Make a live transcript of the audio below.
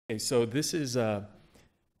Okay, so this is a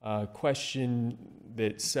question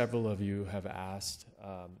that several of you have asked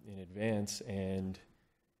in advance, and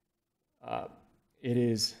it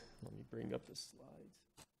is, let me bring up the slides,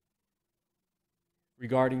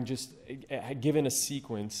 regarding just, given a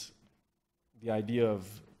sequence, the idea of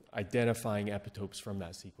identifying epitopes from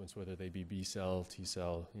that sequence, whether they be B cell, T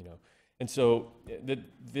cell, you know. And so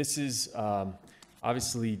this is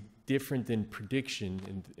obviously different than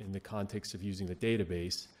prediction in the context of using the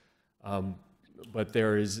database, but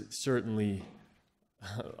there is certainly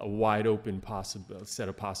a wide open set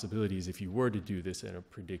of possibilities if you were to do this in a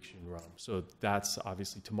prediction realm. So that's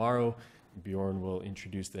obviously tomorrow. Bjorn will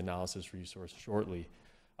introduce the analysis resource shortly.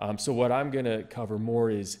 So what I'm going to cover more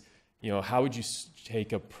is, you know, how would you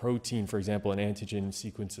take a protein, for example, an antigen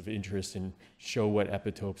sequence of interest, and show what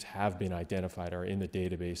epitopes have been identified or in the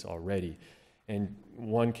database already? And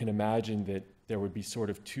one can imagine that there would be sort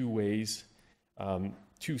of two ways,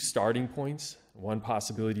 two starting points. One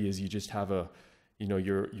possibility is you just have a, you know,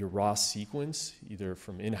 your raw sequence, either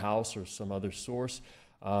from in-house or some other source.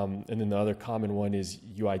 And then the other common one is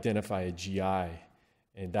you identify a GI,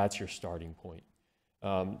 and that's your starting point.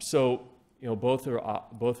 So, you know, both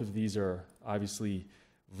of these are obviously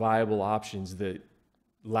viable options. The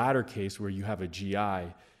latter case, where you have a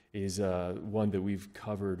GI, is one that we've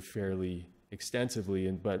covered fairly extensively,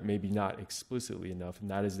 but maybe not explicitly enough.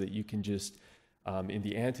 And that is that you can just, in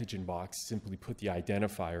the antigen box, simply put the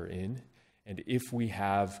identifier in. And if we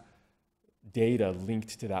have data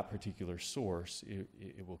linked to that particular source,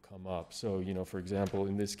 it will come up. So, you know, for example,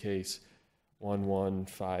 in this case,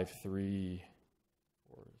 1153.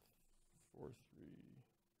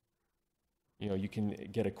 You know, you can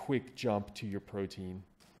get a quick jump to your protein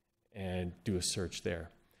and do a search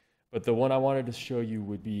there. But the one I wanted to show you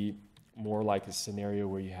would be more like a scenario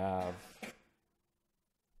where you have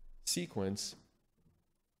sequence.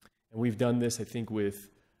 And we've done this, I think, with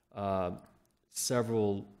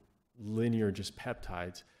several linear just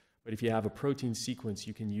peptides. But if you have a protein sequence,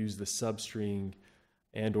 you can use the substring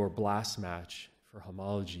and or blast match for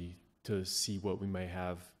homology to see what we may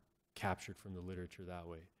have captured from the literature that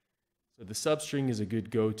way. So the substring is a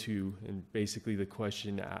good go-to, and basically the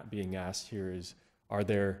question being asked here is, are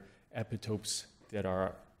there epitopes that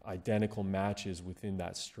are identical matches within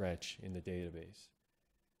that stretch in the database?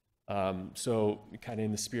 So kind of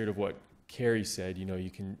in the spirit of what Carrie said, you know,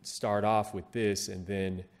 you can start off with this, and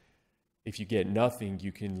then if you get nothing,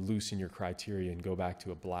 you can loosen your criteria and go back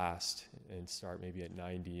to a blast and start maybe at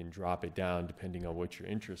 90 and drop it down depending on what your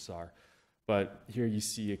interests are. But here you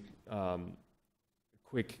see a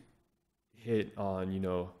quick hit on, you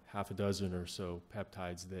know, half a dozen or so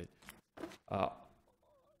peptides that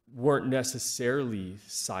weren't necessarily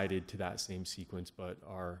cited to that same sequence, but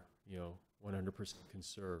are, you know, 100%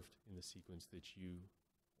 conserved in the sequence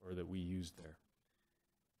that we used there.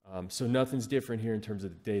 So nothing's different here in terms of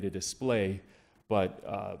the data display, but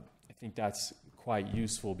I think that's quite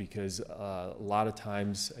useful because a lot of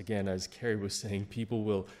times, again, as Carrie was saying, people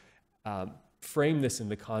will frame this in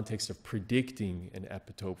the context of predicting an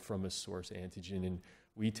epitope from a source antigen, and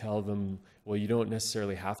we tell them, well, you don't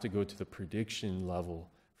necessarily have to go to the prediction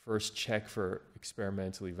level. First, check for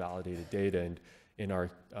experimentally validated data, and in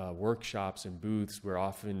our workshops and booths, we're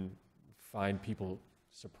often find people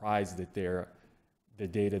surprised that the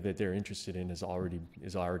data that they're interested in is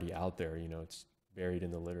already out there. You know, it's buried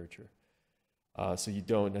in the literature. So you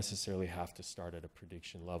don't necessarily have to start at a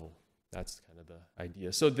prediction level. That's kind of the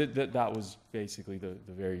idea. So that was basically the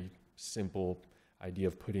very simple idea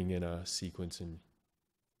of putting in a sequence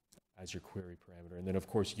as your query parameter. And then, of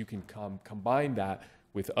course, you can combine that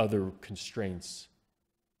with other constraints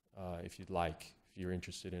if you'd like, if you're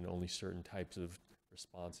interested in only certain types of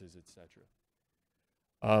responses, etc.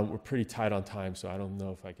 We're pretty tight on time, so I don't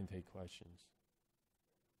know if I can take questions.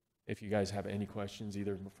 If you guys have any questions,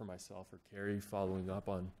 either for myself or Carrie, following up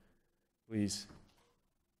on, please.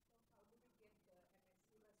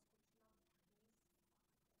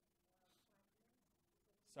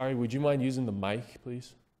 Sorry, would you mind using the mic,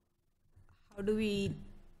 please? How do we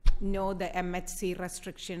know the MHC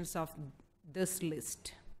restrictions of this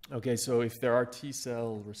list? Okay, so if there are T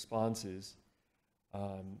cell responses,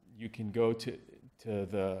 you can go to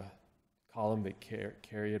the column that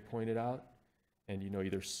Carrie had pointed out, and, you know,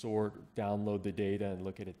 either sort, download the data and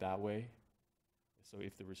look at it that way. So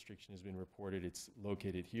if the restriction has been reported, it's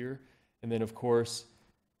located here. And then, of course,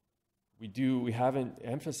 we haven't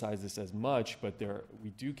emphasized this as much, but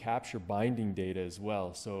we do capture binding data as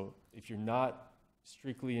well. So if you're not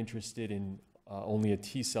strictly interested in only a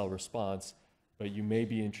T cell response, but you may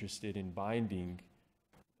be interested in binding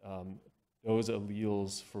those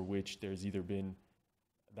alleles for which there's either been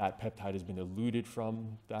that peptide has been eluted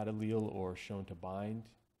from that allele or shown to bind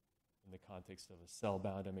in the context of a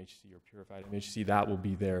cell-bound MHC or purified MHC, that will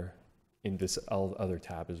be there in this other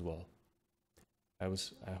tab as well. I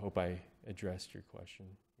hope I addressed your question.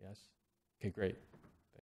 Yes? Okay, great.